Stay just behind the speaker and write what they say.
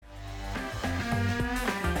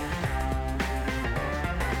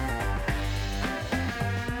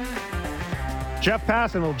Jeff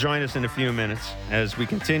Passan will join us in a few minutes as we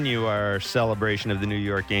continue our celebration of the New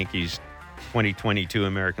York Yankees 2022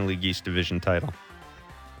 American League East Division title.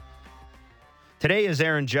 Today is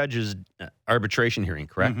Aaron Judge's arbitration hearing,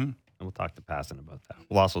 correct? Mm-hmm. And we'll talk to Passan about that.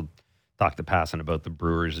 We'll also talk to Passan about the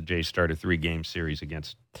Brewers. The Jays start a 3-game series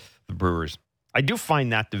against the Brewers. I do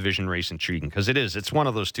find that division race intriguing because it's one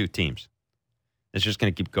of those two teams. It's just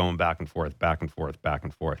going to keep going back and forth, back and forth, back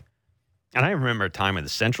and forth. And I remember a time in the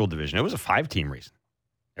Central Division, it was a 5-team race.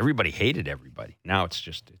 Everybody hated everybody. Now it's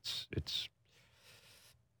just, it's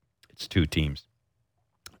 2 teams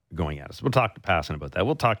going at us. We'll talk to Passan about that.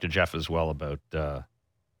 We'll talk to Jeff as well about the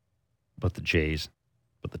Jays,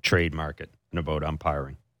 about the trade market, and about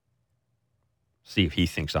umpiring. See if he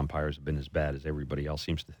thinks umpires have been as bad as everybody else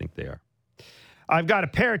seems to think they are. I've got a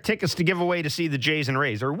pair of tickets to give away to see the Jays and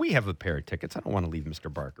Rays. Or we have a pair of tickets. I don't want to leave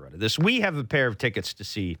Mr. Barker out of this. We have a pair of tickets to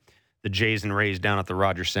see the Jays and Rays down at the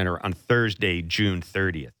Rogers Center on Thursday, June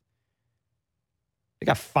 30th. They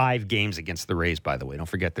got 5 games against the Rays, by the way. Don't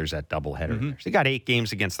forget there's that doubleheader there. So they got 8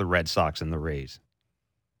 games against the Red Sox and the Rays.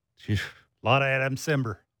 A lot of Adam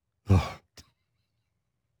Simber.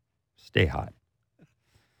 Stay hot.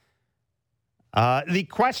 The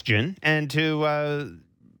question, and to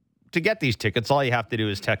get these tickets, all you have to do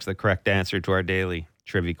is text the correct answer to our daily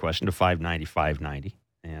trivia question to 590-590.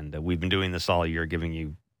 And we've been doing this all year, giving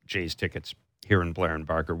you Jays tickets here in Blair and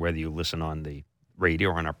Barker, whether you listen on the radio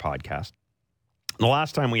or on our podcast. The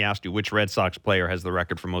last time we asked you which Red Sox player has the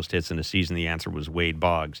record for most hits in a season, the answer was Wade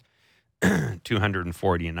Boggs,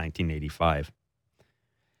 240 in 1985.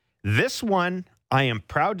 This one, I am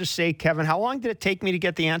proud to say, Kevin, how long did it take me to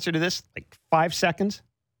get the answer to this? Like 5 seconds?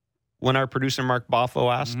 When our producer Mark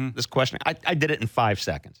Boffo asked this question, I did it in 5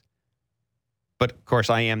 seconds. But, of course,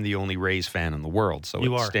 I am the only Rays fan in the world, so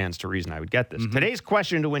it stands to reason I would get this. Today's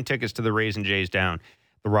question to win tickets to the Rays and Jays down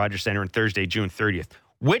the Rogers Center on Thursday, June 30th.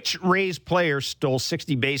 Which Rays player stole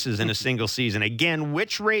 60 bases in a single season? Again,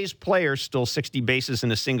 which Rays player stole 60 bases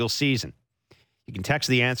in a single season? You can text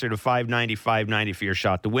the answer to 590-590 for your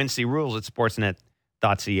shot to win. See rules at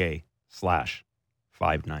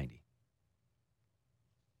sportsnet.ca/590.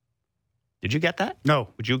 Did you get that? No.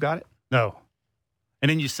 Would you got it? No. And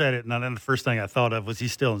then you said it, and then the first thing I thought of was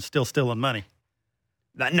he's still stealing money.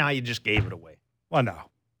 Now you just gave it away. Well, no.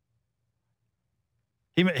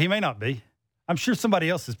 He may not be. I'm sure somebody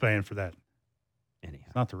else is paying for that. Anyhow.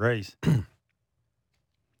 It's not the Rays.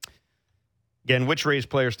 Again, which Rays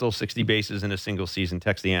player stole 60 bases in a single season?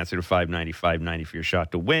 Text the answer to 590-590 for your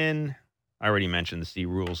shot to win. I already mentioned the C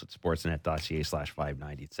rules at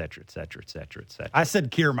sportsnet.ca/590, et cetera, et cetera, et cetera, et cetera. I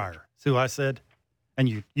said Kiermaier. That's who I said. And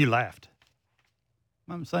you laughed.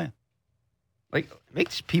 I'm saying. Like, it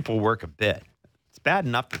makes people work a bit. It's bad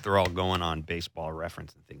enough that they're all going on Baseball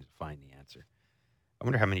Reference and things to find the answer. I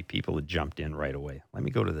wonder how many people had jumped in right away. Let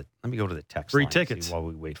me go to the text Free line tickets while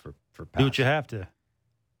we wait for Pat. Do what you have to. So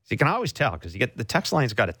you can always tell because you get the text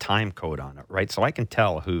line's got a time code on it, right? So I can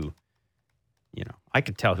tell who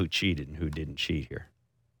cheated and who didn't cheat here.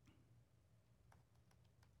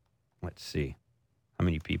 Let's see how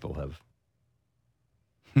many people have.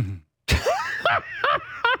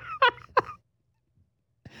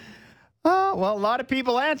 Oh, well, a lot of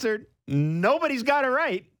people answered. Nobody's got it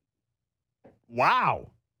right.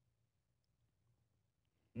 Wow.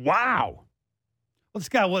 Well, this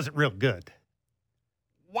guy wasn't real good.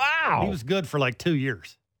 Wow. He was good for like 2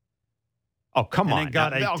 years. Oh, come on. And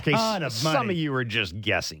got a ton of money. Some of you were just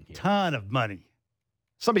guessing here. Ton of money.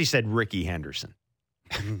 Somebody said Ricky Henderson.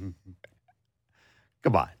 Come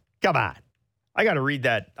on. I got to read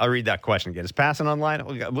that. I'll read that question again. Is Passan online?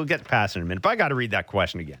 We'll get Passan in a minute, but I got to read that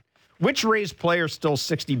question again. Which Rays player stole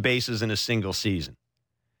 60 bases in a single season?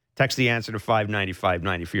 Text the answer to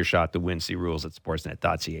 590-590 for your shot to win. See rules at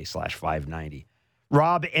sportsnet.ca/590.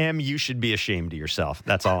 Rob M., you should be ashamed of yourself.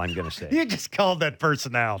 That's all I'm going to say. You just called that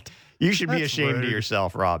person out. You should be ashamed rude. of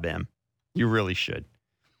yourself, Rob M. You really should.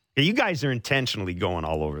 Okay, you guys are intentionally going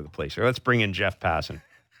all over the place here. Let's bring in Jeff Passan.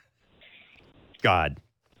 God,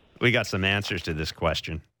 we got some answers to this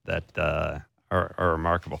question that are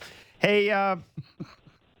remarkable. Hey,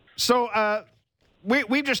 so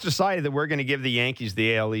we've just decided that we're going to give the Yankees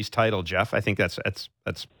the AL East title, Jeff. I think that's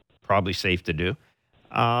probably safe to do.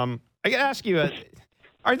 I got to ask you,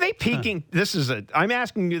 are they peaking? I'm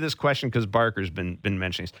asking you this question because Barker's been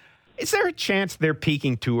mentioning this. Is there a chance they're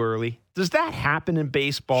peaking too early? Does that happen in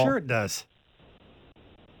baseball? Sure it does.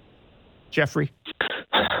 Jeffrey?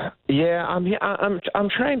 Yeah, I'm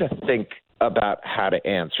trying to think about how to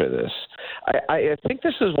answer this. I think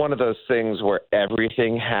this is one of those things where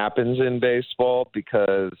everything happens in baseball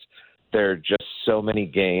because there are just so many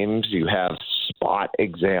games. You have spot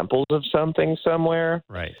examples of something somewhere.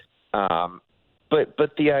 Right.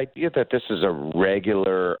 But the idea that this is a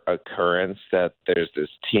regular occurrence, that there's this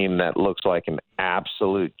team that looks like an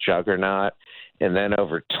absolute juggernaut, and then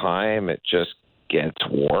over time it just gets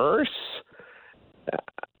worse.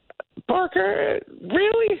 Parker,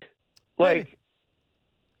 really? Like,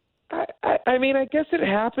 I mean, I guess it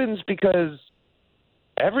happens because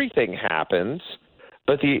everything happens,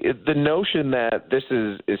 but the notion that this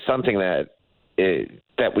is something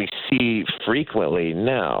that we see frequently,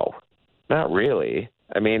 no, not really.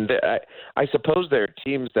 I mean, I suppose there are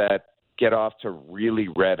teams that get off to really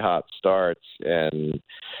red-hot starts and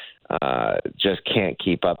just can't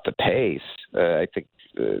keep up the pace. I think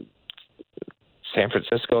San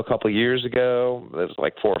Francisco a couple of years ago, it was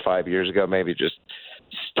like 4 or 5 years ago, maybe, just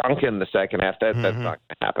stunk in the second half. That's not going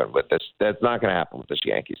to happen with this. That's not going to happen with this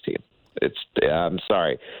Yankees team. I'm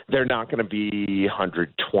sorry, they're not going to be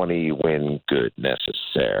 120 win good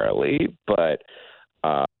necessarily, but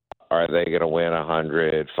are they going to win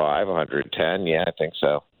 105, 110? Yeah, I think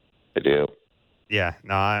so. I do. Yeah,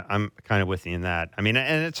 no, I'm kind of with you in that. I mean,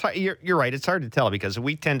 and it's you're right. It's hard to tell because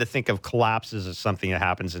we tend to think of collapses as something that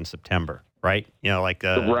happens in September, right? You know, like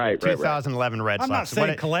 2011 Red Sox. I'm not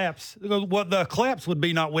saying collapse. What the collapse would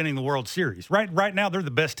be not winning the World Series. Right now, they're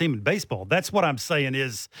the best team in baseball. That's what I'm saying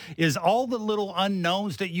is all the little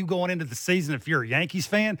unknowns that you going into the season if you're a Yankees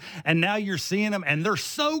fan, and now you're seeing them, and they're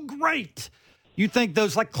so great. You think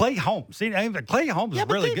those like Clay Holmes? See, Clay Holmes is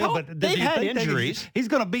really good, but they've had injuries. He's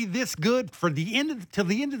going to be this good for till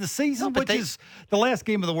the end of the season, which is the last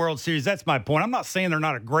game of the World Series. That's my point. I'm not saying they're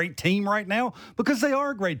not a great team right now because they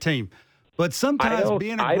are a great team. But sometimes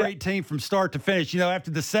being a great team from start to finish, after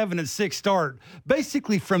the 7-6 start,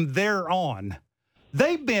 basically from there on,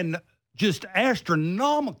 they've been just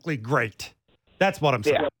astronomically great. That's what I'm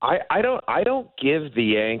saying. Yeah, I don't give the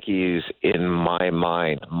Yankees, in my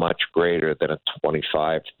mind, much greater than a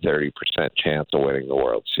 25 to 30% chance of winning the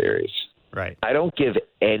World Series. Right. I don't give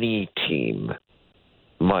any team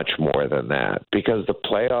much more than that because the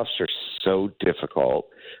playoffs are so difficult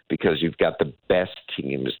because you've got the best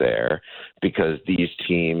teams there, because these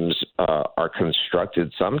teams are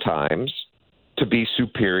constructed sometimes to be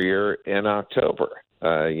superior in October.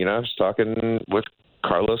 I was talking with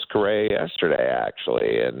Carlos Correa yesterday,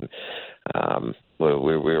 actually, and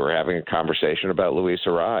we were having a conversation about Luis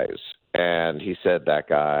Arraez, and he said that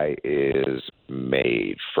guy is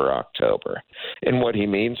made for October. And what he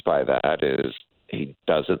means by that is he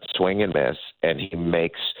doesn't swing and miss, and he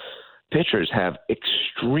makes pitchers have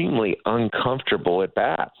extremely uncomfortable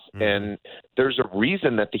at-bats. Mm-hmm. And there's a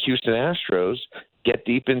reason that the Houston Astros get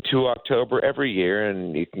deep into October every year,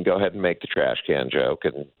 and you can go ahead and make the trash can joke,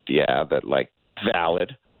 and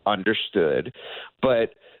valid, understood.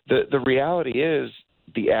 But the reality is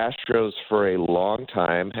the Astros for a long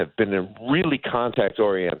time have been a really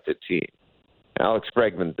contact-oriented team. Alex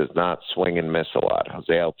Bregman does not swing and miss a lot.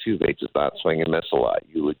 Jose Altuve does not swing and miss a lot.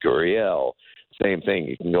 Yuli Gurriel, same thing.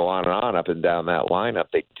 You can go on and on up and down that lineup.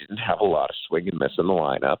 They didn't have a lot of swing and miss in the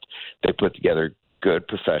lineup. They put together good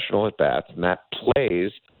professional at-bats, and that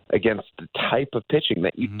plays against the type of pitching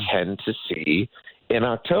that you tend to see in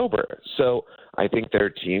October. So I think there are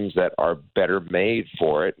teams that are better made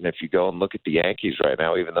for it. And if you go and look at the Yankees right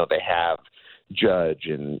now, even though they have Judge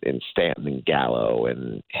and Stanton and Gallo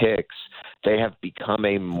and Hicks, they have become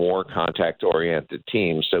a more contact-oriented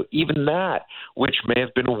team. So even that, which may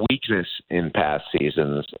have been a weakness in past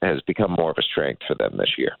seasons, has become more of a strength for them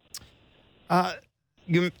this year.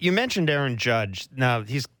 You mentioned Aaron Judge. Now,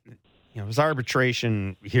 his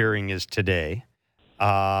arbitration hearing is today.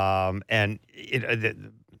 And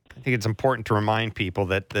I think it's important to remind people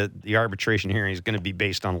that the arbitration hearing is going to be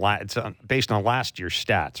based on last year's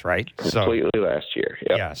stats, right? Completely last year.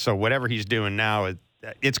 Yep. Yeah. So whatever he's doing now,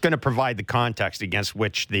 it's going to provide the context against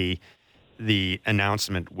which the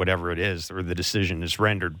announcement, whatever it is, or the decision is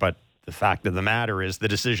rendered. But the fact of the matter is, the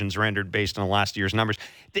decision's rendered based on last year's numbers.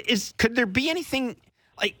 Could there be anything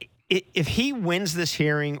like? If he wins this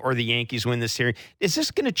hearing or the Yankees win this hearing, is this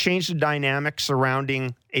going to change the dynamic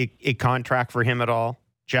surrounding a contract for him at all,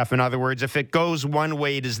 Jeff? In other words, if it goes one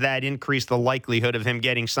way, does that increase the likelihood of him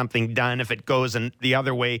getting something done? If it goes the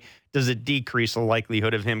other way, does it decrease the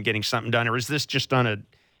likelihood of him getting something done? Or is this just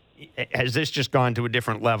has this just gone to a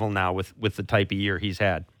different level now with the type of year he's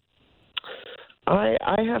had? I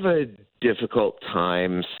have a difficult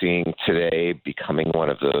time seeing today becoming one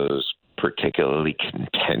of those particularly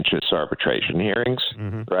contentious arbitration hearings,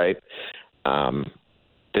 right?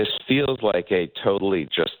 This feels like a totally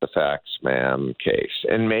just the facts, ma'am case.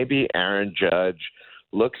 And maybe Aaron Judge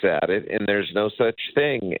looks at it, and there's no such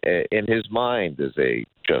thing in his mind as a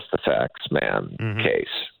just the facts man case.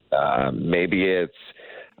 Maybe it's,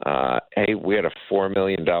 hey, we had a $4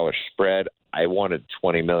 million spread. I wanted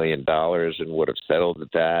 $20 million and would have settled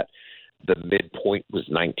at that. The midpoint was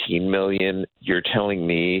 $19 million. You're telling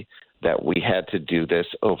me that we had to do this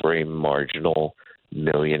over a marginal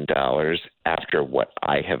 $1 million after what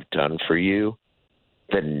I have done for you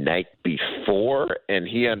the night before? And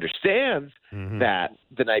he understands that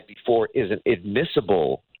the night before isn't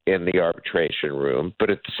admissible in the arbitration room. But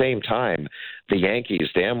at the same time, the Yankees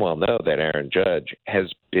damn well know that Aaron Judge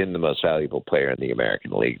has been the most valuable player in the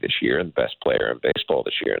American League this year and the best player in baseball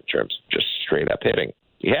this year in terms of just straight up hitting.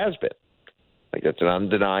 He has been. Like, that's an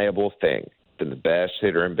undeniable thing. Been the best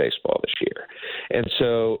hitter in baseball this year. And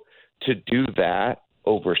so to do that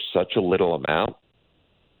over such a little amount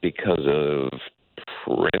because of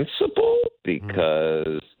principle,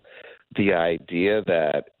 because the idea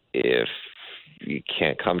that if you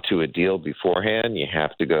can't come to a deal beforehand, you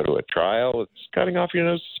have to go to a trial, it's cutting off your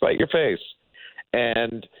nose to spite your face.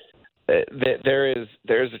 And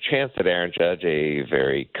there's a chance that Aaron Judge, a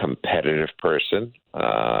very competitive person,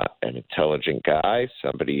 an intelligent guy,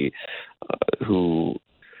 somebody who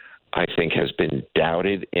I think has been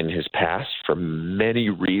doubted in his past for many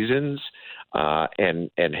reasons, and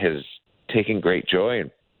has taken great joy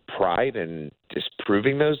and pride in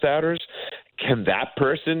disproving those doubters. Can that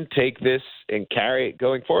person take this and carry it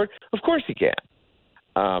going forward? Of course he can.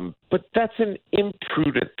 But that's an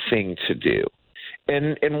imprudent thing to do.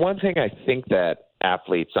 And one thing I think that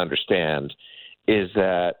athletes understand is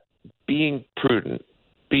that being prudent,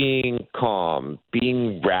 being calm,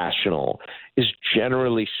 being rational is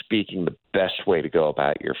generally speaking the best way to go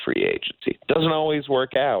about your free agency. It doesn't always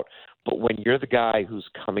work out, but when you're the guy who's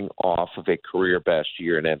coming off of a career best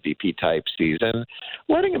year, an MVP type season,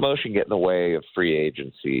 letting emotion get in the way of free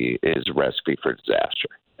agency is a recipe for disaster.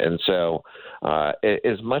 And so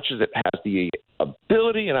as much as it has the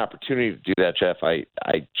ability and opportunity to do that, Jeff, I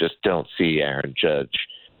just don't see Aaron Judge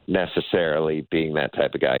necessarily being that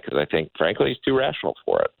type of guy because I think, frankly, he's too rational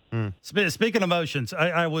for it. Speaking of emotions,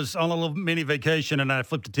 I was on a little mini vacation and I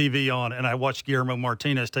flipped the TV on and I watched Guillermo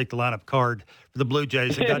Martinez take the lineup card for the Blue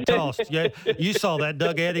Jays and got tossed. Yeah, you saw that.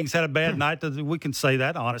 Doug Eddings had a bad night. We can say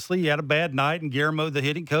that, honestly. He had a bad night, and Guillermo, the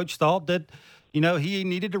hitting coach, thought that he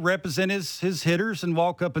needed to represent his hitters and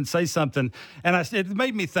walk up and say something. And it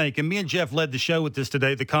made me think, and me and Jeff led the show with this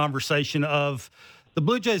today, the conversation of the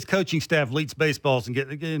Blue Jays coaching staff leads baseballs and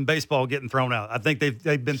getting thrown out. I think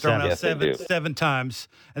they've been thrown out seven times,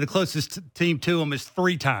 and the closest team to them is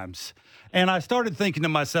 3 times. And I started thinking to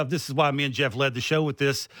myself, this is why me and Jeff led the show with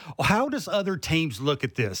this. How does other teams look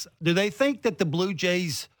at this? Do they think that the Blue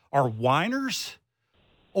Jays are whiners?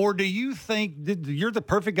 Or do you think you're the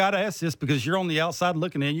perfect guy to ask this because you're on the outside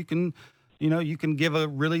looking in? You can give a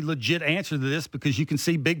really legit answer to this because you can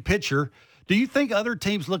see big picture. Do you think other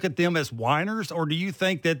teams look at them as whiners, or do you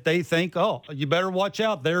think that they think, oh, you better watch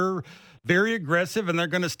out, they're very aggressive and they're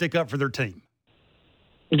going to stick up for their team?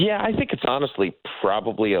 Yeah, I think it's honestly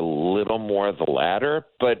probably a little more the latter,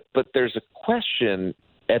 but there's a question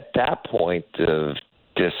at that point of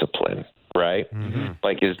discipline, right? Mm-hmm.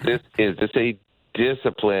 Like, is this a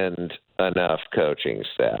disciplined enough coaching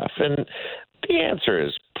staff? And the answer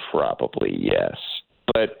is probably yes.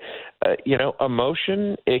 But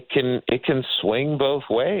emotion, it can swing both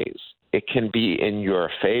ways. It can be in your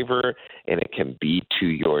favor and it can be to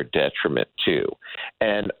your detriment too.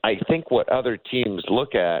 And I think what other teams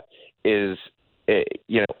look at is,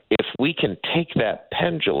 if we can take that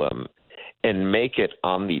pendulum and make it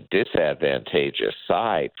on the disadvantageous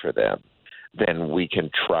side for them, then we can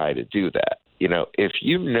try to do that. If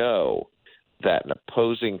you know that an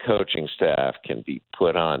opposing coaching staff can be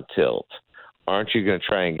put on tilt, aren't you going to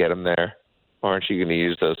try and get them there? Aren't you going to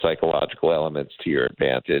use those psychological elements to your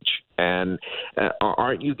advantage? And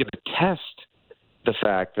aren't you going to test the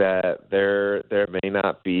fact that there may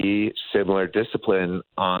not be similar discipline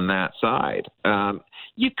on that side?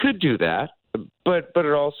 You could do that, but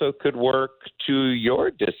it also could work to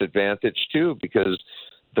your disadvantage too, because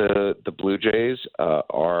the Blue Jays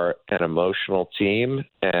are an emotional team,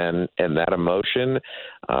 and that emotion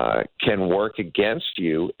can work against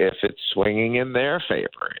you if it's swinging in their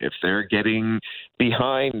favor. If they're getting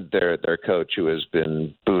behind their coach who has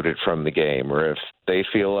been booted from the game, or if they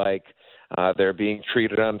feel like they're being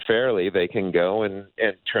treated unfairly, they can go and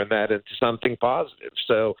turn that into something positive.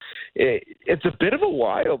 So it's a bit of a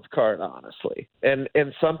wild card, honestly, and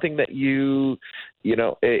something that you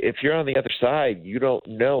know, if you're on the other side, you don't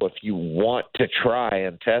know if you want to try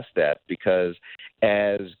and test that, because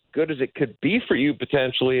as good as it could be for you,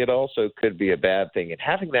 potentially, it also could be a bad thing. And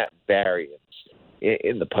having that variance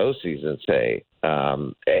in the postseason, say,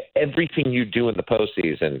 everything you do in the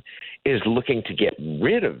postseason is looking to get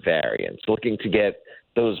rid of variance, looking to get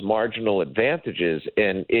those marginal advantages.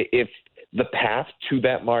 And if the path to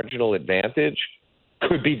that marginal advantage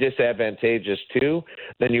could be disadvantageous too,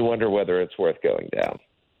 then you wonder whether it's worth going down.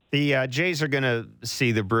 The Jays are going to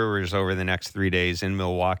see the Brewers over the next 3 days in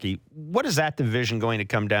Milwaukee. What is that division going to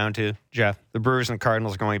come down to, Jeff? The Brewers and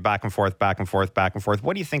Cardinals going back and forth, back and forth, back and forth.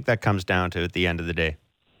 What do you think that comes down to at the end of the day?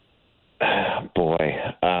 Boy,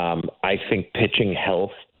 I think pitching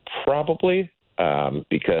health probably,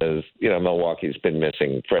 because, you know, Milwaukee's been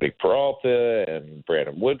missing Freddie Peralta, and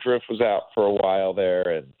Brandon Woodruff was out for a while there,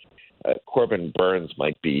 and Corbin Burns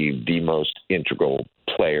might be the most integral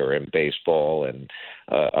player in baseball, and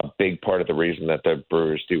a big part of the reason that the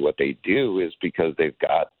Brewers do what they do is because they've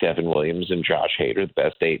got Devin Williams and Josh Hader, the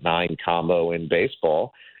best 8-9 combo in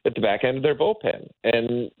baseball, at the back end of their bullpen.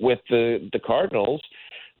 And with the Cardinals,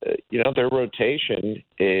 you know, their rotation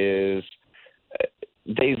is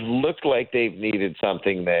they've looked like they've needed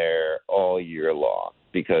something there all year long,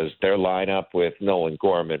 because their lineup with Nolan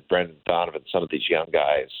Gorman, Brendan Donovan, some of these young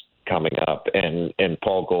guys coming up, and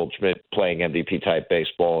Paul Goldschmidt playing MVP-type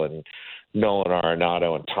baseball, and Nolan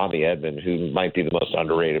Arenado and Tommy Edman, who might be the most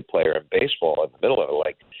underrated player in baseball, in the middle of it.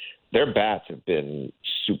 Like, their bats have been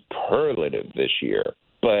superlative this year,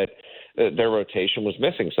 but their rotation was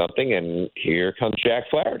missing something, and here comes Jack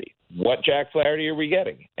Flaherty. What Jack Flaherty are we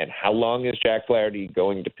getting? And how long is Jack Flaherty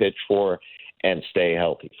going to pitch for and stay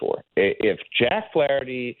healthy for? If Jack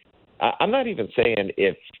Flaherty, I'm not even saying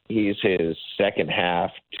if he's his second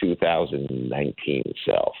half 2019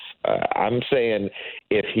 self. I'm saying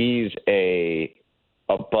if he's a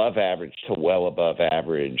above average to well above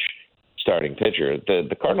average starting pitcher,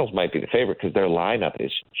 the Cardinals might be the favorite, because their lineup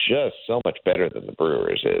is just so much better than the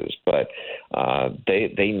Brewers is. But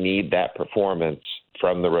they need that performance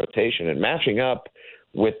from the rotation, and matching up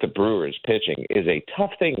with the Brewers pitching is a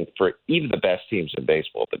tough thing for even the best teams in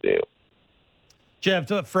baseball to do.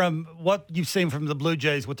 Jeff, from what you've seen from the Blue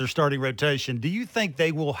Jays with their starting rotation, do you think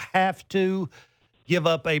they will have to give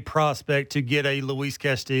up a prospect to get a Luis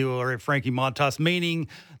Castillo or a Frankie Montas, meaning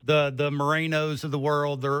the Morenos of the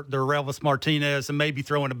world, their Relvis Martinez, and maybe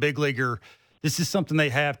throwing a big leaguer? This is something they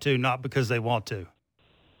have to, not because they want to.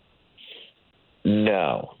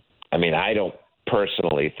 No. I mean, I don't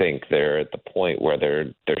personally think they're at the point where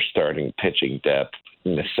their starting pitching depth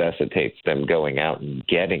necessitates them going out and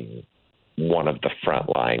getting one of the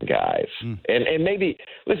frontline guys. And maybe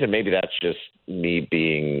that's just me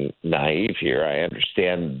being naive here. I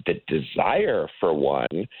understand the desire for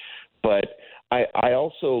one, but I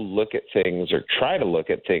also look at things, or try to look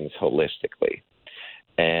at things, holistically.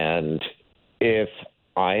 And if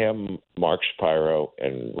I am Mark Shapiro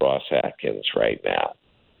and Ross Atkins right now,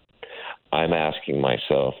 I'm asking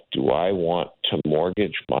myself, do I want to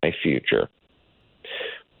mortgage my future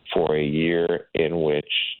for a year in which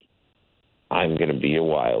I'm going to be a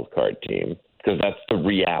wild card team? Because that's the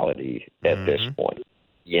reality at this point.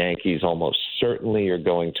 Yankees almost certainly are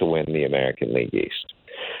going to win the American League East.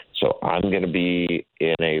 So I'm going to be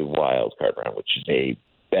in a wild card round, which is a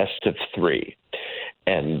best of three.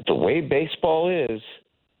 And the way baseball is,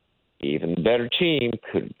 even the better team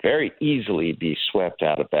could very easily be swept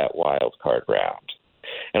out of that wild card round.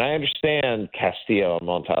 And I understand Castillo and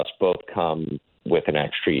Montas both come with an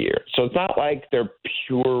extra year. So it's not like they're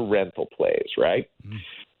pure rental plays, right?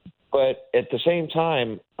 But at the same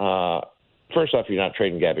time, first off, you're not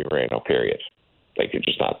trading Gabby Moreno, period. Like, you're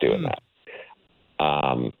just not doing that.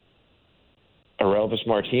 Relvis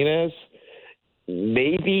Martinez,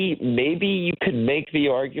 maybe you could make the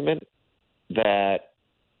argument that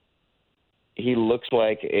he looks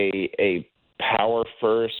like a power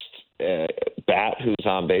first bat whose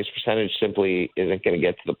on base percentage simply isn't going to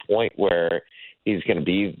get to the point where he's going to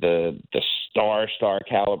be the star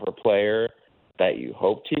caliber player that you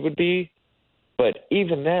hoped he would be. But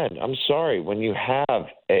even then, I'm sorry, when you have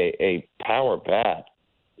a power bat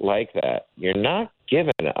like that, you're not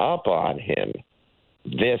giving up on him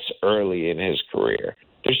this early in his career.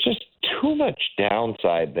 There's just too much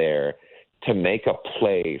downside there to make a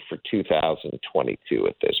play for 2022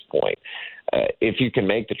 at this point. If you can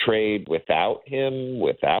make the trade without him,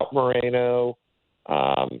 without Moreno,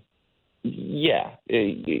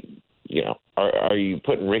 Are you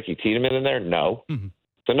putting Ricky Tiedemann in there? No. Mm-hmm.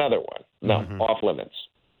 It's another one. No, off limits.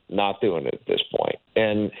 Not doing it at this point.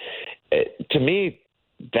 And to me,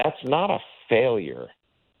 that's not a failure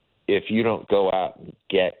if you don't go out and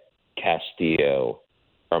get Castillo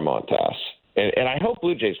or Montas. And I hope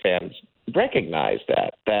Blue Jays fans recognize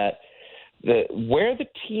that where the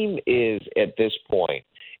team is at this point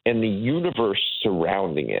and the universe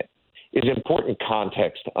surrounding it is important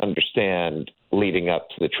context to understand leading up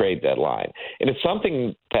to the trade deadline. And it's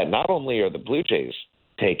something that not only are the Blue Jays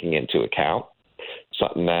taking into account,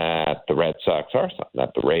 something that the Red Sox are, something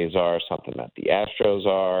that the Rays are, something that the Astros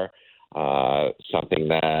are, something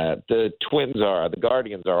that the Twins are, the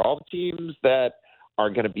Guardians are, all the teams that are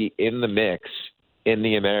going to be in the mix in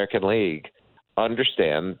the American League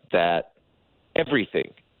understand that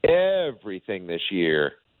everything this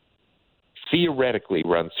year theoretically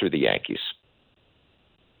runs through the Yankees.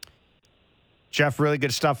 Jeff, really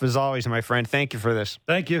good stuff as always, my friend. Thank you for this.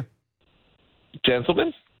 Thank you.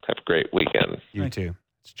 Gentlemen, have a great weekend. You too.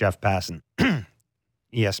 It's Jeff Passan,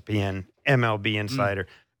 ESPN MLB insider.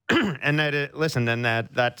 And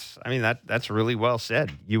that's really well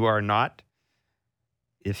said. You are not,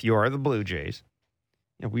 if you are the Blue Jays,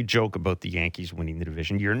 we joke about the Yankees winning the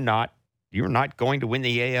division. You're not going to win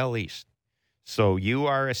the AL East. So you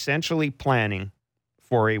are essentially planning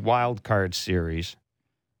for a wild card series.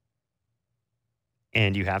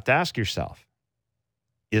 And you have to ask yourself,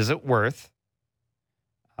 is it worth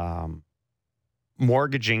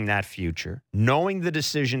mortgaging that future, knowing the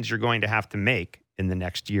decisions you're going to have to make in the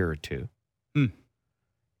next year or two?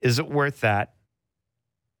 Is it worth that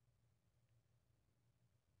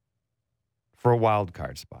for a wild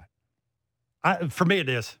card spot? For me, it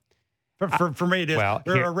is. For me, it is. Well,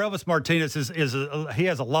 Relvis Martinez he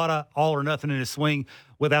has a lot of all or nothing in his swing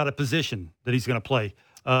without a position that he's going to play.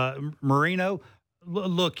 Marino,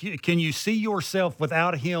 look, can you see yourself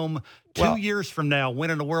without him 2 years from now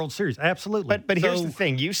winning a World Series? Absolutely. But here's the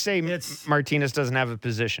thing. You say Martinez doesn't have a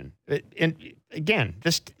position. And again,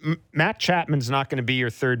 Matt Chapman's not going to be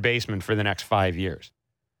your third baseman for the next 5 years.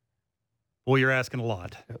 Well, you're asking a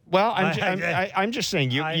lot. Well, I'm just saying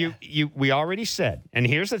we already said, and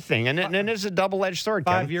here's the thing, and it's a double-edged sword.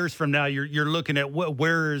 5 years from now, you're looking at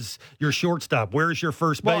where's your shortstop, where's your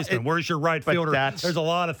first baseman, where's your right fielder. There's a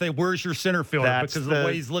lot of things. Where's your center fielder? Because of the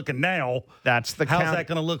way he's looking now, how's that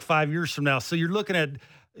going to look 5 years from now? So you're looking at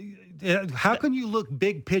how can you look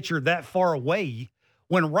big picture that far away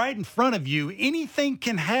when right in front of you anything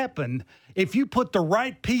can happen? If you put the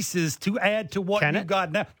right pieces to add to what you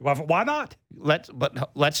got now, why not?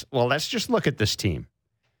 Let's just look at this team.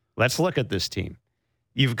 Let's look at this team.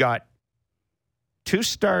 You've got 2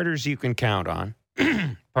 starters you can count on.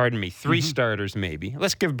 Pardon me, 3 starters maybe.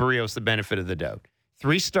 Let's give Barrios the benefit of the doubt.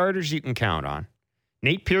 3 starters you can count on.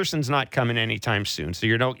 Nate Pearson's not coming anytime soon, so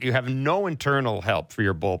you have no internal help for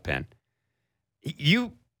your bullpen.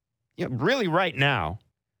 You really right now,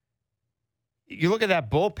 you look at that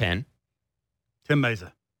bullpen. Tim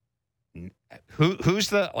Mesa. Who's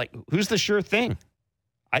the sure thing?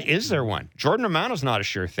 Is there one? Jordan Romano's not a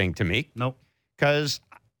sure thing to me. Nope. Because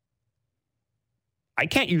I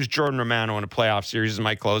can't use Jordan Romano in a playoff series as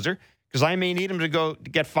my closer because I may need him to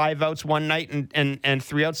get 5 outs one night and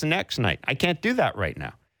 3 outs the next night. I can't do that right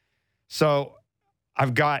now. So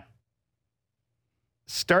I've got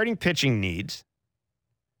starting pitching needs.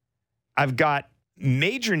 I've got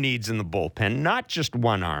major needs in the bullpen, not just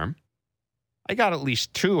one arm. I got at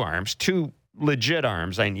least 2 arms, 2 legit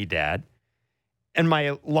arms I need to add. And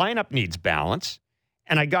my lineup needs balance.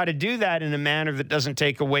 And I got to do that in a manner that doesn't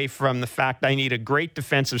take away from the fact I need a great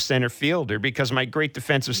defensive center fielder because my great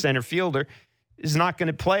defensive center fielder is not going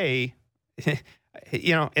to play, in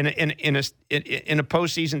a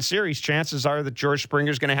postseason series. Chances are that George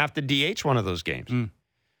Springer's going to have to DH one of those games.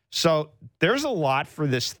 So there's a lot for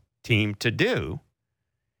this team to do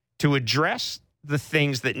to address the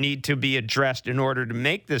things that need to be addressed in order to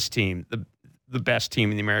make this team the best team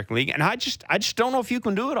in the American League. And I just don't know if you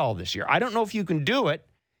can do it all this year. I don't know if you can do it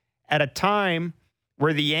at a time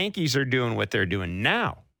where the Yankees are doing what they're doing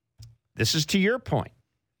now. This is to your point.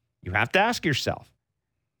 You have to ask yourself,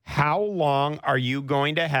 how long are you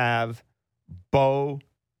going to have Bo,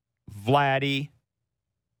 Vladdy,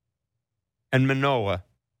 and Manoah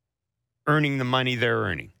earning the money they're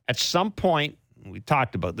earning? At some point, we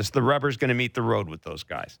talked about this, the rubber's going to meet the road with those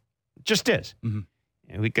guys. It just is. And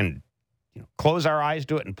we can close our eyes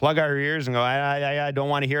to it and plug our ears and go, I don't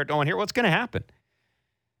want to hear it, don't want to hear it. What's going to happen?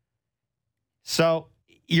 So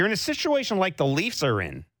you're in a situation like the Leafs are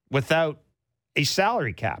in without a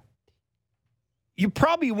salary cap. You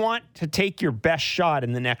probably want to take your best shot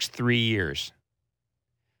in the next 3 years.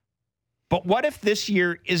 But what if this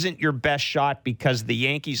year isn't your best shot because the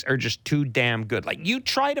Yankees are just too damn good? Like, you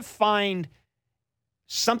try to find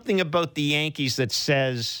something about the Yankees that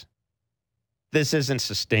says this isn't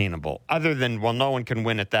sustainable, other than, well, no one can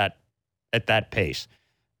win at that pace.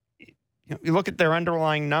 You look at their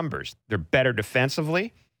underlying numbers. They're better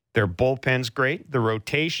defensively. Their bullpen's great. The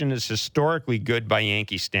rotation is historically good by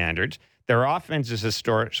Yankee standards. Their offense is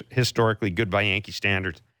historically good by Yankee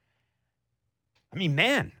standards. I mean,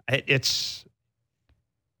 man,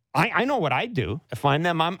 I know what I'd do if I'm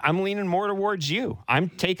them. I'm leaning more towards you. I'm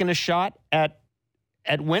taking a shot at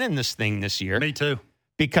winning this thing this year. Me too.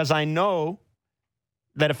 Because I know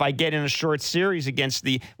that if I get in a short series against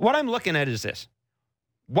what I'm looking at is this.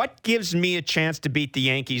 What gives me a chance to beat the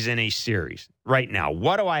Yankees in a series right now?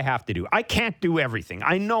 What do I have to do? I can't do everything.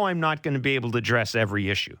 I know I'm not going to be able to address every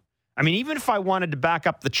issue. I mean, even if I wanted to back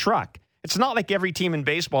up the truck, it's not like every team in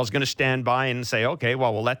baseball is going to stand by and say, okay,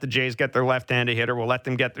 well, we'll let the Jays get their left-handed hitter. We'll let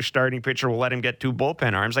them get their starting pitcher. We'll let them get 2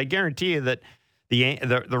 bullpen arms. I guarantee you that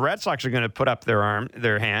the Red Sox are going to put up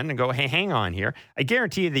their hand and go, hey, hang on here. I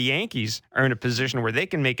guarantee you the Yankees are in a position where they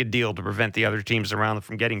can make a deal to prevent the other teams around them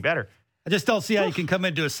from getting better. I just don't see how you can come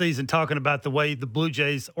into a season talking about the way the Blue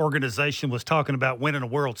Jays organization was talking about winning a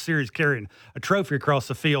World Series, carrying a trophy across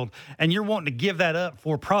the field, and you're wanting to give that up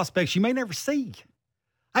for prospects you may never see.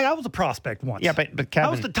 I was a prospect once. Yeah, but Kevin,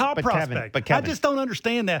 I was the top prospect. Kevin, I just don't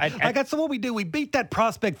understand that. That's what we do. We beat that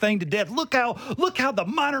prospect thing to death. Look how the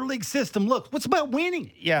minor league system looks. What's about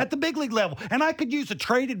winning at the big league level? And I could use a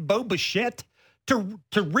traded Bo Bichette to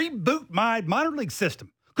reboot my minor league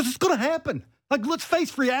system because it's going to happen. Like, let's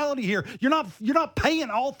face reality here. You're not paying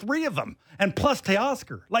all 3 of them, and plus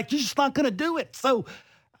Teoscar. Like, you're just not going to do it. So,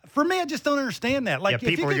 for me, I just don't understand that. Like,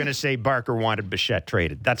 people are going to say Barker wanted Bichette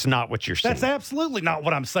traded. That's not what you're saying. That's absolutely not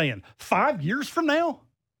what I'm saying. 5 years from now,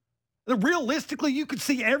 realistically, you could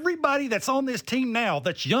see everybody that's on this team now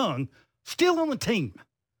that's young still on the team.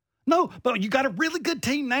 No, but you got a really good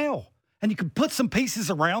team now, and you can put some pieces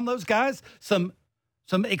around those guys, some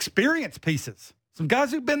experienced pieces, some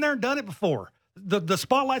guys who've been there and done it before. The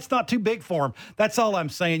spotlight's not too big for them. That's all I'm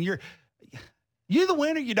saying. You're the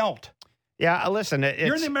winner, you don't. Yeah, listen.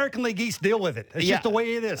 You're in the American League East. Deal with it. It's just the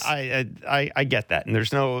way it is. I get that, and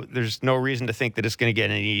there's no reason to think that it's going to get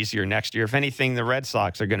any easier next year. If anything, the Red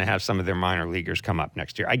Sox are going to have some of their minor leaguers come up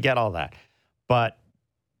next year. I get all that, but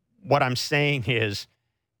what I'm saying is,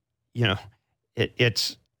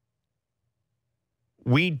 it's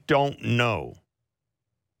we don't know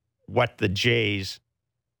what the Jays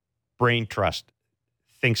brain trust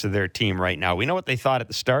thinks of their team right now. We know what they thought at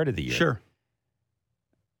the start of the year. Sure.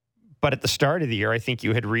 But at the start of the year, I think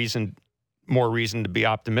you had more reason to be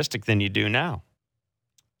optimistic than you do now.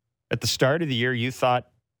 At the start of the year, you thought,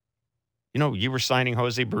 you were signing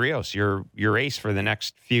Jose Barrios, your ace for the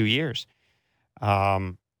next few years.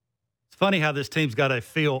 It's funny how this team's got a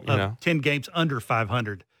feel of 10 games under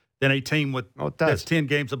 500 than a team that's 10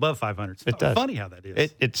 games above 500. It's funny how that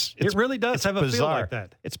is. It really does have a feel like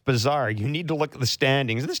that. It's bizarre. You need to look at the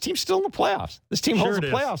standings. This team's still in the playoffs. This team holds a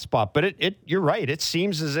playoff spot, but you're right. It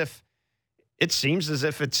seems as if it's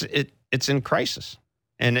in crisis,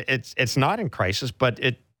 and it's not in crisis, but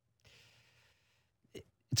it's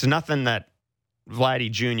nothing that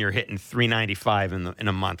Vladdy Jr. hitting 395 in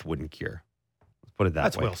a month wouldn't cure. Let's put it that way.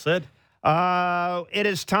 That's well said. It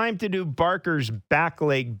is time to do Barker's back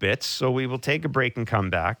leg bits, so we will take a break and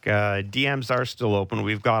come back. DMs are still open.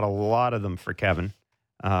 We've got a lot of them for Kevin.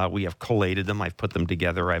 We have collated them. I've put them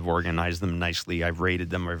together. I've organized them nicely. I've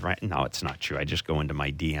rated them. No, it's not true. I just go into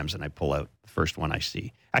my DMs and I pull out the first one I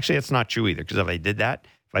see. Actually, it's not true either, because if I did that,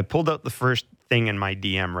 if I pulled out the first thing in my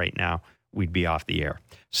DM right now, we'd be off the air.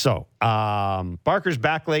 So, Barker's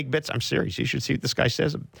back leg bits. I'm serious. You should see what this guy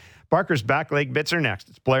says. Barker's back leg bits are next.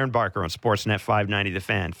 It's Blair and Barker on Sportsnet 590 The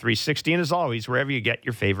Fan, 360, and as always, wherever you get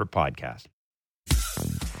your favorite podcast.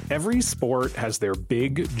 Every sport has their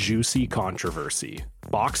big, juicy controversy.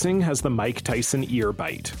 Boxing has the Mike Tyson ear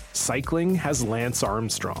bite. Cycling has Lance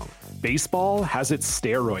Armstrong. Baseball has its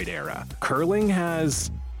steroid era. Curling has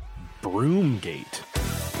Broomgate.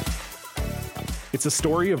 It's a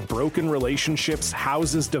story of broken relationships,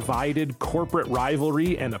 houses divided, corporate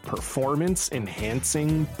rivalry, and a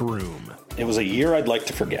performance-enhancing broom. It was a year I'd like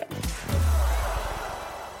to forget.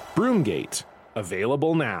 Broomgate.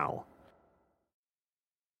 Available now.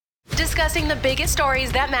 Discussing the biggest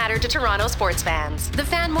stories that matter to Toronto sports fans. The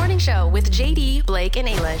Fan Morning Show with JD, Blake, and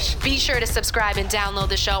Ailish. Be sure to subscribe and download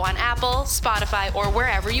the show on Apple, Spotify, or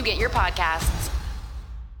wherever you get your podcasts.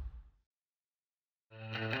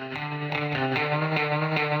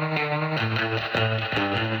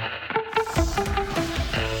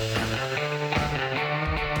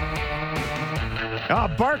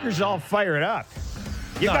 Barker's all fired up.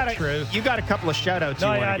 You got a couple of shout-outs.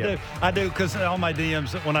 No, yeah, I do because all my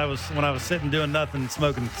DMs when I was sitting doing nothing,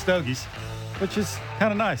 smoking stogies, which is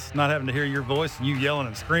kind of nice, not having to hear your voice and you yelling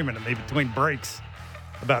and screaming at me between breaks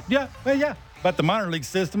about about the minor league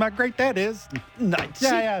system, how great that is. Nice.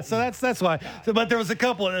 Yeah. So that's why. So, but there was a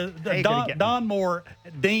couple of Don Moore,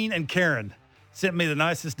 Dean, and Karen sent me the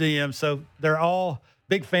nicest DMs. So they're all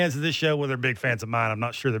big fans of this show. Well, they're big fans of mine. I'm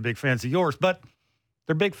not sure they're big fans of yours, but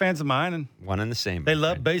they're big fans of mine. And one and the same. They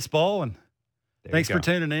love baseball. And thanks for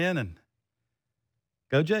tuning in. And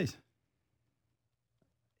go Jays.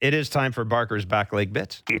 It is time for Barker's Back Leg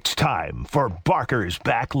Bits. It's time for Barker's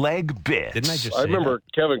Back Leg Bits. Didn't I just say I remember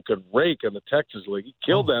that? Kevin could rake in the Texas League. He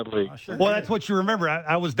killed that league. Sure. Well, that's what you remember.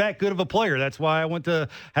 I was that good of a player. That's why I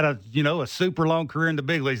had a super long career in the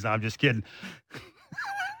big leagues. No, I'm just kidding.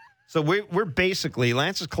 So we're basically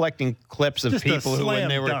Lance is collecting clips of just people who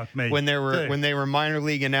when they were minor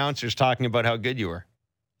league announcers talking about how good you were.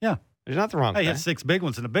 Yeah, there's nothing wrong. Hey, with had 6 big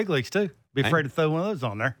ones in the big leagues too. Be afraid to throw one of those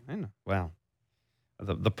on there. I know. Well,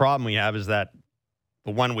 the problem we have is that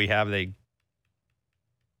the one we have the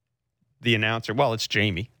announcer. Well, it's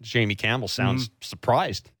Jamie. Jamie Campbell sounds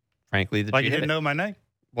surprised, frankly, that like you didn't know my name.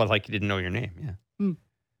 Well, like you didn't know your name. Yeah.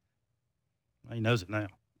 Well, he knows it now.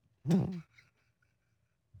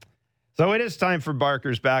 So it is time for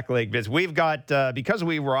Barker's Back Leg Bits. We've got, because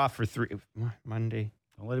we were off for Monday.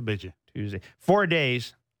 Don't let it beat you. Tuesday. 4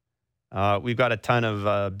 days. We've got a ton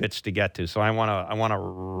of bits to get to. So I want to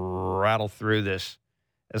rattle through this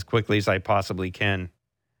as quickly as I possibly can.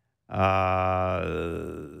 This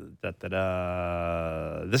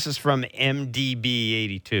is from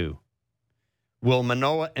MDB82. Will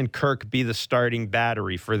Manoah and Kirk be the starting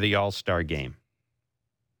battery for the All-Star game?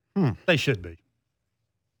 They should be.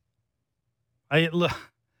 But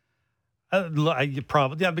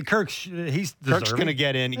Kirk's going to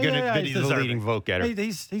get in. He's the leading vote getter.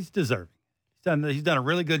 He's deserving. He's done a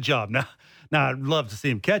really good job. Now I'd love to see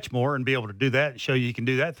him catch more and be able to do that and show you can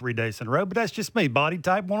do that 3 days in a row. But that's just me. Body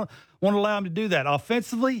type won't allow him to do that.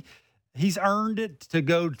 Offensively, he's earned it to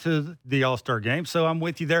go to the All-Star game. So I'm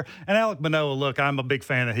with you there. And Alek Manoah, look, I'm a big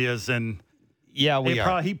fan of his. And yeah,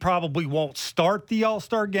 he probably won't start the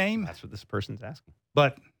All-Star game. That's what this person's asking.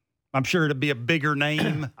 But I'm sure it'll be a bigger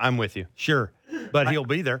name. I'm with you. Sure. But he'll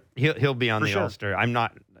be there. He'll be on the All-Star. I'm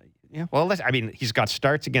not. Yeah. Well, he's got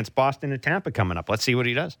starts against Boston and Tampa coming up. Let's see what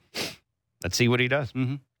he does.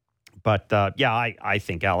 Mm-hmm. But, I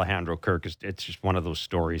think Alejandro Kirk it's just one of those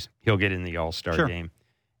stories. He'll get in the All-Star game.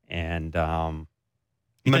 And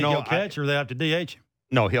you think he'll catch or they have to DH him?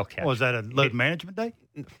 No, he'll catch. Was that a load management day?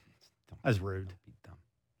 That's rude.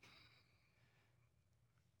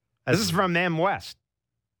 This is from M. West.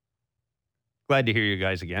 Glad to hear you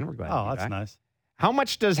guys again. We're glad to be that's back. Nice. How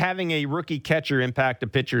much does having a rookie catcher impact a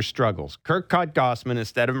pitcher's struggles? Kirk caught Gossman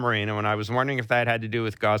instead of Moreno, and I was wondering if that had to do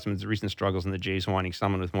with Gossman's recent struggles and the Jays wanting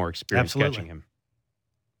someone with more experience catching him.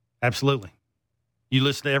 Absolutely. You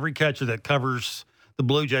listen to every catcher that covers the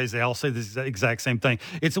Blue Jays, they all say the exact same thing.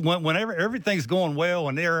 It's whenever everything's going well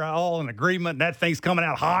and they're all in agreement and that thing's coming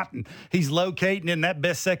out hot and he's locating and that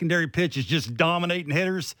best secondary pitch is just dominating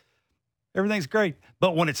hitters, everything's great.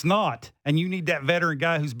 But when it's not, and you need that veteran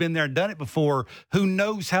guy who's been there and done it before, who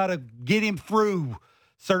knows how to get him through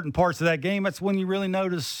certain parts of that game, that's when you really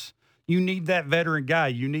notice you need that veteran guy.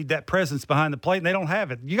 You need that presence behind the plate, and they don't have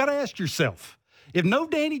it. You got to ask yourself, if no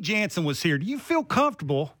Danny Jansen was here, do you feel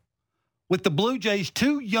comfortable with the Blue Jays'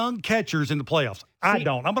 2 young catchers in the playoffs? I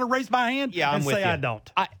don't. I'm going to raise my hand and say I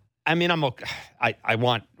don't. I'm okay.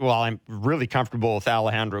 I'm really comfortable with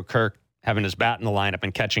Alejandro Kirk having his bat in the lineup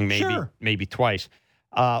and catching maybe twice.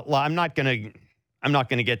 I'm not going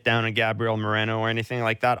to get down on Gabriel Moreno or anything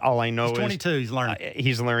like that. All I know he's 22. He's learning.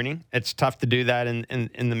 He's learning. It's tough to do that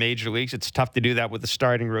in the major leagues. It's tough to do that with the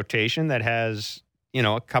starting rotation that has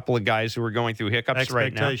a couple of guys who are going through hiccups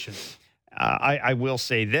right now. I will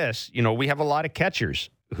say this. We have a lot of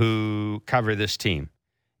catchers who cover this team,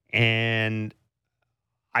 and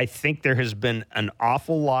I think there has been an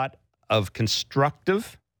awful lot of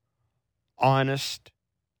constructive, honest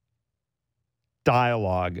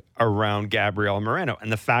dialogue around Gabriel Moreno.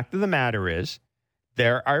 And the fact of the matter is,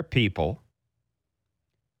 there are people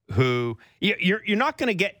who you're not going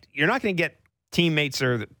to get teammates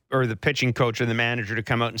or the pitching coach or the manager to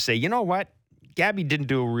come out and say, you know what, Gabby didn't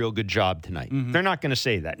do a real good job tonight. Mm-hmm. They're not going to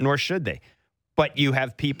say that, nor should they. But you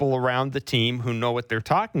have people around the team who know what they're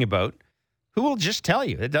talking about, who will just tell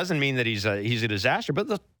you. It doesn't mean that he's a disaster,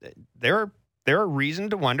 but there are reason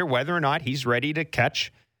to wonder whether or not he's ready to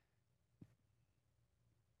catch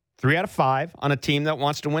 3 out of 5 on a team that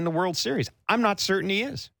wants to win the World Series. I'm not certain he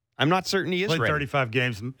is. I'm not certain he is Played ready. 35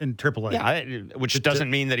 games in AAA. Yeah, which doesn't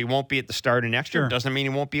mean that he won't be at the start of next year. Doesn't mean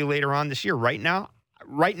he won't be later on this year. Right now,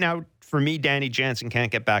 for me, Danny Jansen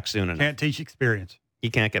can't get back soon enough. Can't teach experience. He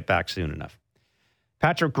can't get back soon enough.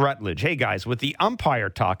 Patrick Rutledge, hey guys, with the umpire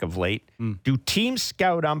talk of late, do teams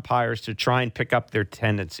scout umpires to try and pick up their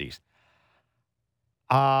tendencies?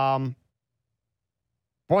 Boy,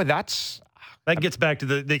 that gets back to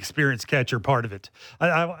the experienced catcher part of it.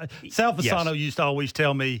 Sal Fasano used to always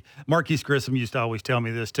tell me, Marquise Grissom used to always tell me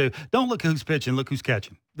this too, don't look who's pitching, look who's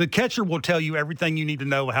catching. The catcher will tell you everything you need to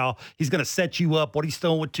know, how he's going to set you up, what he's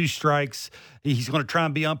throwing with 2 strikes. He's going to try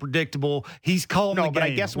and be unpredictable. He's calling the game. But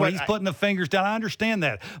I guess when he's putting the fingers down, I understand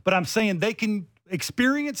that. But I'm saying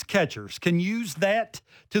experienced catchers can use that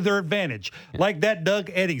to their advantage. Like that Doug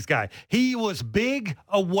Eddings guy. He was big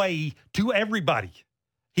away to everybody.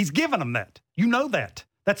 He's giving them that. You know that.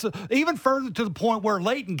 That's even further to the point where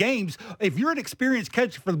late in games, if you're an experienced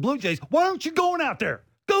catcher for the Blue Jays, why aren't you going out there?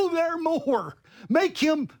 Go there more. Make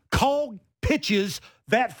him call pitches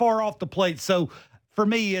that far off the plate. So for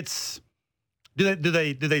me, it's do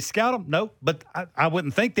they scout him? No, but I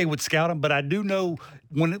wouldn't think they would scout him. But I do know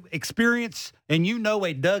when experience and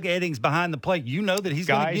a Doug Eddings behind the plate, you know that he's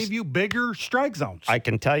going to give you bigger strike zones. I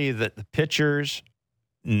can tell you that the pitchers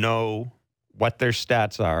know what their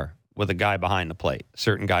stats are with a guy behind the plate, a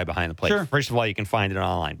certain guy behind the plate. Sure. First of all, you can find it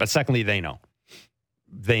online. But secondly, they know.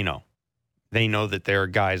 They know that there are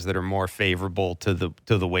guys that are more favorable to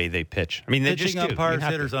the way they pitch. I mean, they pitching just do. umpires,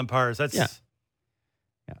 hitters, umpires. That's yeah.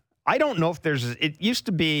 I don't know if it used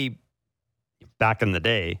to be back in the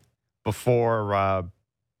day before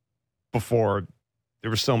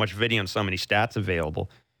there was so much video and so many stats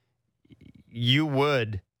available. You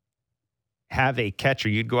would have a catcher.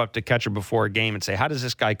 You'd go up to catcher before a game and say, how does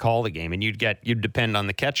this guy call the game? And you'd depend on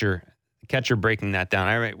the catcher breaking that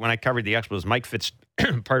down. When I covered the Expos, Mike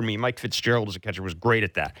Fitzgerald as a catcher was great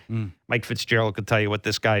at that. Mike Fitzgerald could tell you what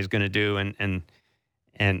this guy is going to do.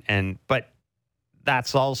 But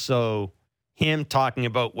that's also him talking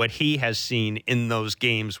about what he has seen in those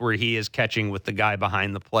games where he is catching with the guy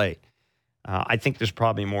behind the plate. I think there's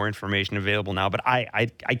probably more information available now, but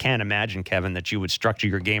I can't imagine, Kevin, that you would structure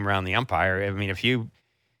your game around the umpire. I mean, if you're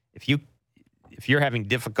having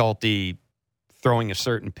difficulty throwing a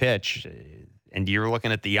certain pitch and you're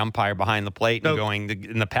looking at the umpire behind the plate and going,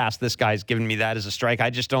 in the past, this guy's given me that as a strike.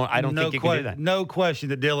 I don't think you can do that. No question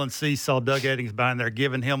that Dylan Cease saw Doug Eddings behind there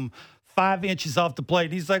giving him 5 inches off the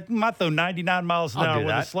plate. He's like, I throw 99 miles an hour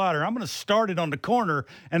with a slider. I'm going to start it on the corner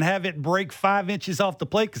and have it break 5 inches off the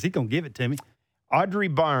plate because he's going to give it to me. Audrey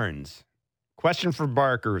Barnes, question for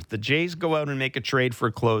Barker. If the Jays go out and make a trade for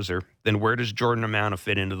a closer, then where does Jordan Romano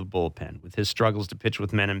fit into the bullpen? With his struggles to pitch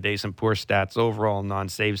with men in base and poor stats overall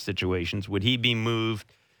non-save situations, would he be moved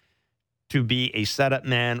to be a setup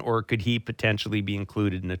man, or could he potentially be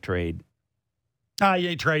included in a trade? You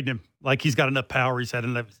ain't trading him. Like, he's got enough power. He's had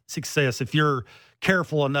enough success. If you're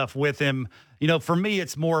careful enough with him, for me,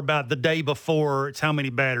 it's more about the day before. It's how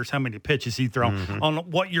many batters, how many pitches he throws on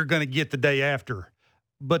what you're going to get the day after.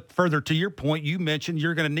 But further to your point, you mentioned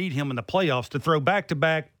you're going to need him in the playoffs to throw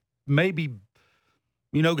back-to-back, maybe,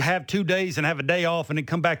 have 2 days and have a day off and then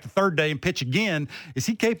come back the third day and pitch again. Is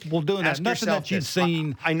he capable of doing that? Nothing that you've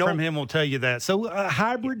seen from him will tell you that. So a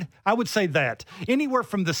hybrid, I would say that. Anywhere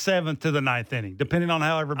from the 7th to the 9th inning, depending on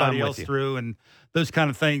how everybody else threw and those kind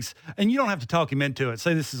of things. And you don't have to talk him into it.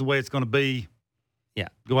 Say this is the way it's going to be. Yeah.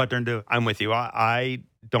 Go out there and do it. I'm with you. I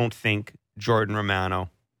don't think Jordan Romano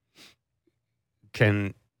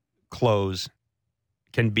can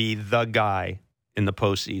be the guy in the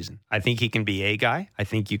postseason. I think he can be a guy. I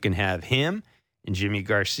think you can have him and Jimmy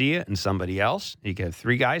Garcia and somebody else. You can have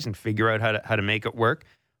 3 guys and figure out how to make it work.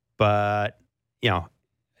 But,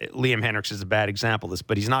 Liam Hendriks is a bad example of this,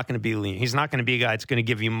 but he's not going to be Liam. He's not going to be a guy that's going to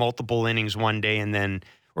give you multiple innings one day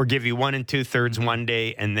or give you 1 2/3 one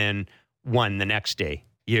day and then 1 the next day.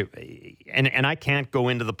 And I can't go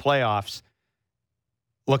into the playoffs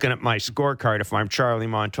looking at my scorecard if I'm Charlie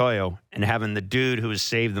Montoyo and having the dude who has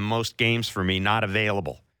saved the most games for me not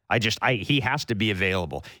available. He has to be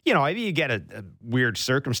available. Maybe you get a weird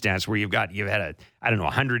circumstance where you've had a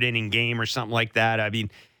 100-inning game or something like that. I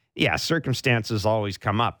mean, yeah, circumstances always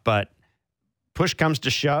come up, but push comes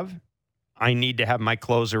to shove, I need to have my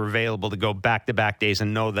closer available to go back-to-back days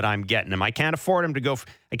and know that I'm getting him. I can't afford him to go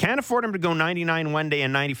 99 one day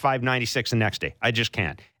and 95, 96 the next day. I just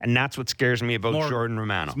can't. And that's what scares me about Jordan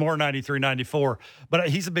Romano. It's more 93, 94. But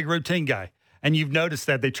he's a big routine guy. And you've noticed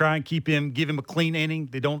that they try and give him a clean inning.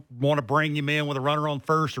 They don't want to bring him in with a runner on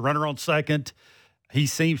first or runner on second. He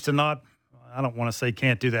seems to not, I don't want to say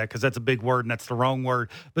can't do that because that's a big word and that's the wrong word.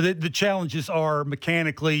 But the challenges are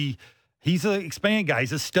mechanically, he's an expand guy.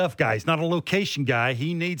 He's a stuff guy. He's not a location guy.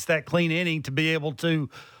 He needs that clean inning to be able to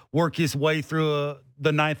work his way through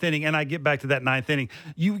the ninth inning. And I get back to that ninth inning.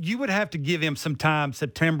 You would have to give him some time,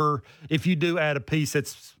 September, if you do add a piece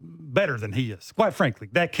that's better than he is, quite frankly,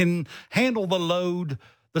 that can handle the load,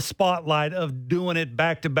 the spotlight of doing it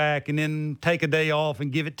back-to-back and then take a day off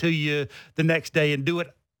and give it to you the next day and do it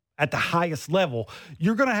at the highest level.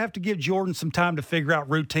 You're going to have to give Jordan some time to figure out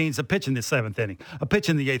routines, a pitch in the seventh inning, a pitch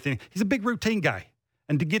in the eighth inning. He's a big routine guy.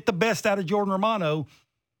 And to get the best out of Jordan Romano,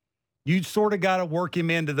 you sort of got to work him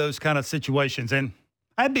into those kind of situations. And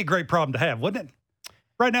that'd be a great problem to have, wouldn't it?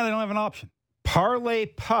 Right now, they don't have an option. Parlay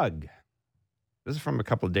Pug. This is from a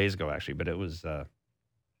couple of days ago, actually, but it was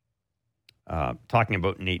talking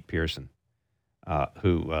about Nate Pearson,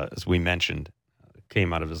 who, as we mentioned,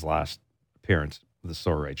 came out of his last appearance with a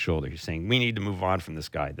sore right shoulder. He's saying, we need to move on from this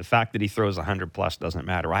guy. The fact that he throws 100-plus doesn't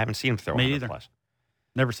matter. I haven't seen him throw 100-plus.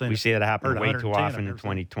 Never seen it. We see that happen way too often in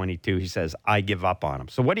 2022. He says, I give up on him.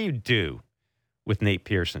 So what do you do with Nate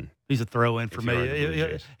Pearson? He's a throw-in for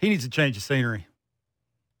me. He needs to change the scenery.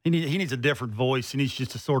 He needs a different voice. He needs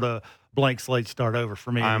just a sort of blank slate start over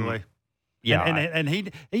for me anyway. Yeah. And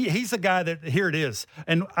he's a guy that, here it is.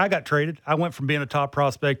 And I got traded. I went from being a top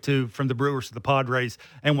prospect from the Brewers to the Padres.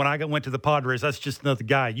 And when I went to the Padres, that's just another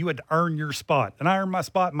guy. You had to earn your spot. And I earned my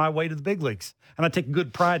spot my way to the big leagues. And I take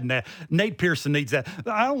good pride in that. Nate Pearson needs that.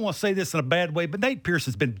 I don't want to say this in a bad way, but Nate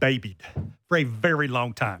Pearson's been babied for a very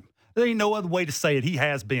long time. There ain't no other way to say it. He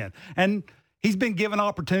has been. And he's been given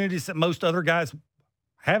opportunities that most other guys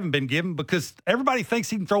haven't been given because everybody thinks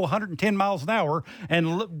he can throw 110 miles an hour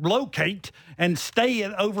and locate and stay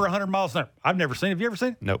at over 100 miles an hour. I've never seen it. Have you ever seen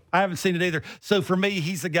it? Nope. I haven't seen it either. So for me,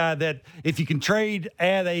 he's the guy that if you can trade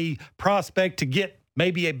at a prospect to get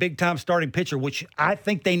maybe a big-time starting pitcher, which I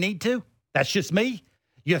think they need to, that's just me.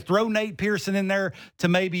 You throw Nate Pearson in there to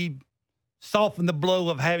maybe soften the blow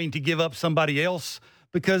of having to give up somebody else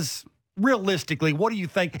because realistically, what do you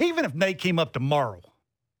think? Even if Nate came up tomorrow,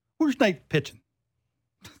 where's Nate pitching?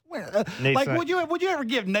 Would you ever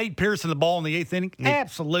give Nate Pearson the ball in the eighth inning?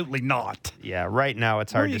 Absolutely not. Yeah, right now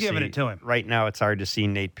it's hard to see. Where are you giving it to him? Right now it's hard to see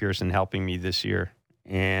Nate Pearson helping me this year.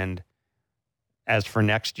 And as for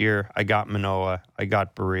next year, I got Manoah, I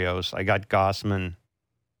got Barrios, I got Gossman.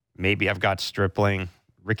 Maybe I've got Stripling.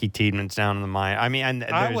 Ricky Tiedeman's down in the mine. I mean,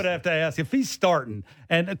 I would have to ask if he's starting,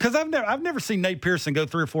 and because I've never seen Nate Pearson go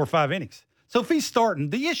 3 or 4 or 5 innings. So if he's starting,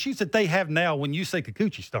 the issues that they have now when Yusei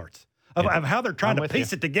Kikuchi starts. Of how they're trying to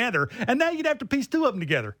piece it together, and now you'd have to piece 2 of them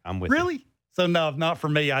together. I'm with really? you. So no, not for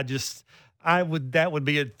me. That would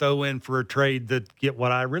be a throw in for a trade that get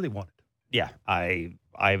what I really wanted. Yeah,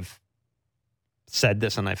 I've said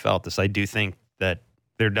this and I felt this. I do think that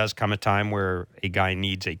there does come a time where a guy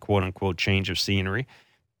needs a quote unquote change of scenery.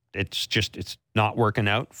 It's not working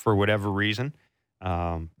out for whatever reason.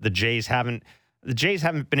 The Jays haven't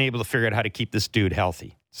been able to figure out how to keep this dude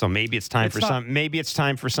healthy. So maybe it's time maybe it's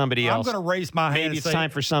time for somebody else. I'm going to raise my hand. Maybe it's time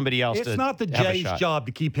for somebody else. It's not the Jays' job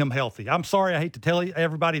to keep him healthy. I'm sorry, I hate to tell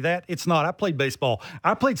everybody that. It's not. I played baseball.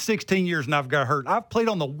 I played 16 years and I've got hurt. I've played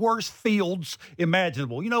on the worst fields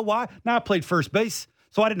imaginable. You know why? Now I played first base,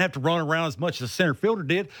 so I didn't have to run around as much as a center fielder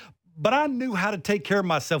did. But I knew how to take care of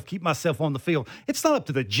myself, keep myself on the field. It's not up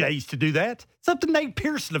to the Jays to do that. It's up to Nate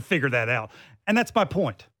Pearson to figure that out. And that's my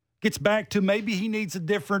point. Gets back to maybe he needs a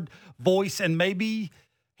different voice and maybe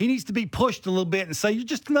he needs to be pushed a little bit and say, you're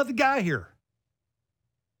just another guy here.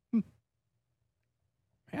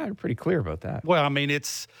 Yeah, you're pretty clear about that. Well, I mean,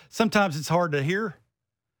 sometimes it's hard to hear,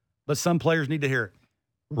 but some players need to hear it.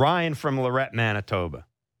 Ryan from Lorette, Manitoba.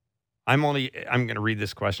 I'm going to read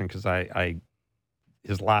this question because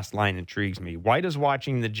his last line intrigues me. Why does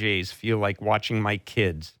watching the Jays feel like watching my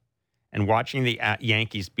kids and watching the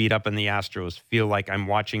Yankees beat up on the Astros feel like I'm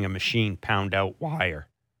watching a machine pound out wire?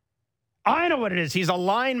 I know what it is. He's a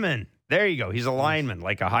lineman. There you go. He's a lineman,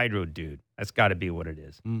 like a hydro dude. That's got to be what it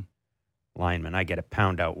is. Lineman. I get a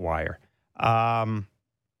pound out wire. Can't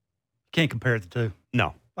compare the two.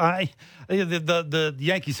 No. The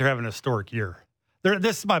Yankees are having a historic year.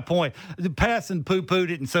 This is my point. Pass and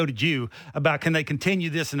poo-pooed it, and so did you, about can they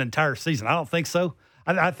continue this an entire season? I don't think so.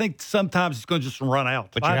 I think sometimes it's going to just run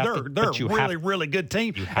out. They're a really good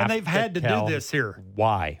team, and they've had to do this here.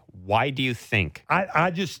 Why? Why do you think?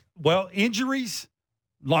 Injuries,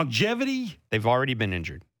 longevity. They've already been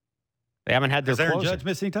injured. They haven't had their closer. Has Aaron Judge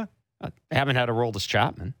missed any time? They haven't had a Aroldis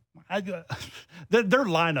Chapman. Their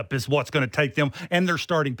lineup is what's going to take them, and their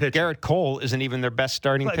starting pitcher. Garrett Cole isn't even their best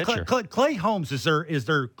starting pitcher. Clay Holmes is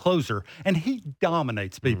their closer, and he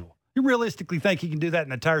dominates people. You realistically think he can do that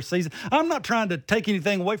an entire season? I'm not trying to take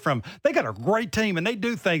anything away from them. They got a great team, and they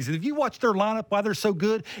do things. And if you watch their lineup, why they're so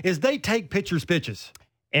good is they take pitchers' pitches.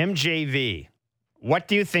 MJV, what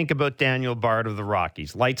do you think about Daniel Bard of the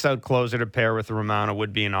Rockies? Lights out closer to pair with Romano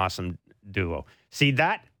would be an awesome duo. See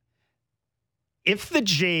that? If the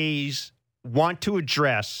Jays want to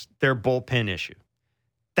address their bullpen issue,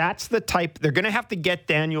 that's the type they're going to have to get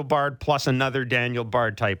Daniel Bard plus another Daniel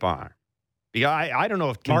Bard type on. Yeah, I don't know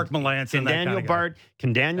if Mark Melancon can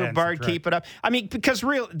Daniel Bard keep it up. I mean, because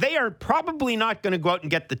they are probably not going to go out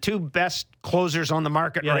and get the two best closers on the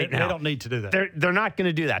market right now. They don't need to do that. They're not going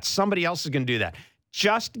to do that. Somebody else is going to do that.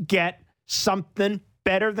 Just get something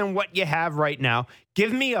better than what you have right now.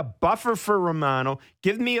 Give me a buffer for Romano.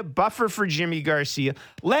 Give me a buffer for Jimmy Garcia.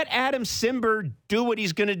 Let Adam Simber do what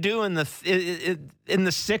he's going to do in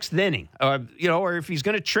the sixth inning. Or if he's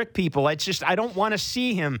going to trick people, I don't want to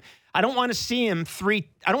see him. I don't want to see him three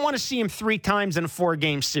times in a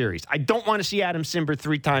 4-game series. I don't want to see Adam Simber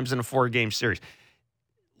 3 times in a 4-game series.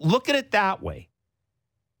 Look at it that way.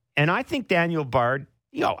 And I think Daniel Bard,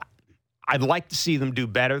 I'd like to see them do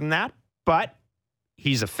better than that, but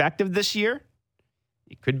he's effective this year.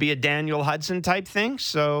 It could be a Daniel Hudson type thing.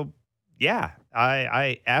 So, yeah,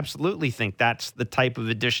 I absolutely think that's the type of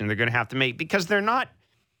addition they're going to have to make because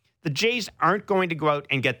the Jays aren't going to go out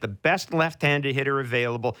and get the best left-handed hitter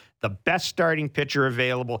available, the best starting pitcher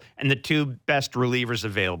available, and the 2 best relievers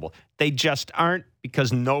available. They just aren't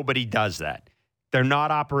because nobody does that. They're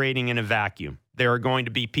not operating in a vacuum. There are going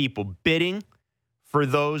to be people bidding for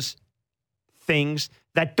those things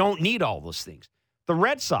that don't need all those things. The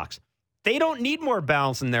Red Sox, they don't need more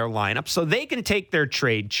balance in their lineup, so they can take their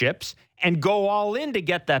trade chips and go all in to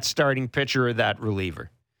get that starting pitcher or that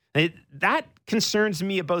reliever. That concerns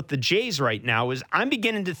me about the Jays right now is I'm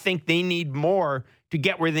beginning to think they need more to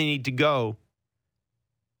get where they need to go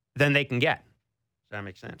than they can get. Does that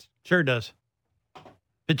make sense? Sure does.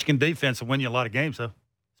 Pitching and defense will win you a lot of games, though,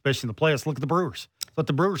 especially in the playoffs. Look at the Brewers. That's what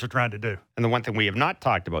the Brewers are trying to do. And the one thing we have not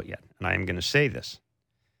talked about yet, and I am going to say this,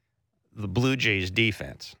 the Blue Jays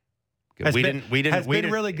defense. Has been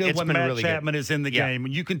really good when Matt Chapman is in the game.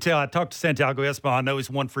 You can tell. I talked to Santiago Espan. I know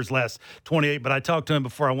he's won for his last 28, but I talked to him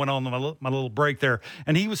before I went on my little break there,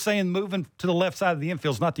 and he was saying moving to the left side of the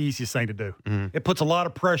infield is not the easiest thing to do. Mm-hmm. It puts a lot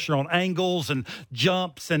of pressure on angles and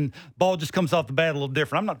jumps, and ball just comes off the bat a little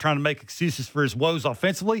different. I'm not trying to make excuses for his woes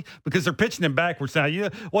offensively because they're pitching him backwards now.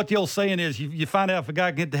 What the old saying is you find out if a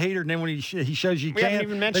guy can hit the heater, and then when he shows you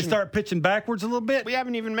they start pitching backwards a little bit. We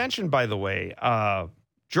haven't even mentioned, by the way,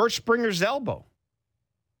 George Springer's elbow.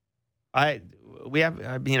 I made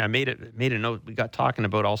a note. We got talking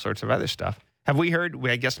about all sorts of other stuff. Have we heard?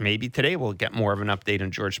 I guess maybe today we'll get more of an update on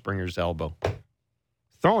George Springer's elbow.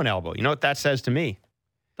 Throwing elbow. You know what that says to me?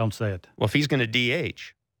 Don't say it. Well, if he's going to DH.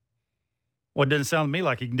 Well, it doesn't sound to me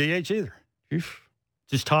like he can DH either. Oof.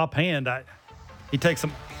 Just top hand. He takes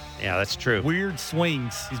some. Yeah, that's true. Weird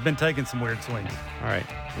swings. He's been taking some weird swings. All right.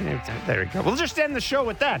 There we go. We'll just end the show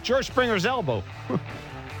with that. George Springer's elbow.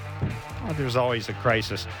 Oh, there's always a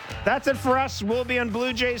crisis. That's it for us. We'll be on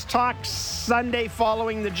Blue Jays Talk Sunday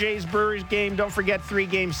following the Jays-Brewers game. Don't forget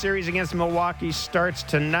 3-game series against Milwaukee starts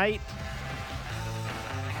tonight.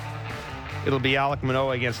 It'll be Alek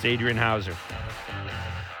Manoah against Adrian Hauser.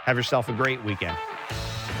 Have yourself a great weekend.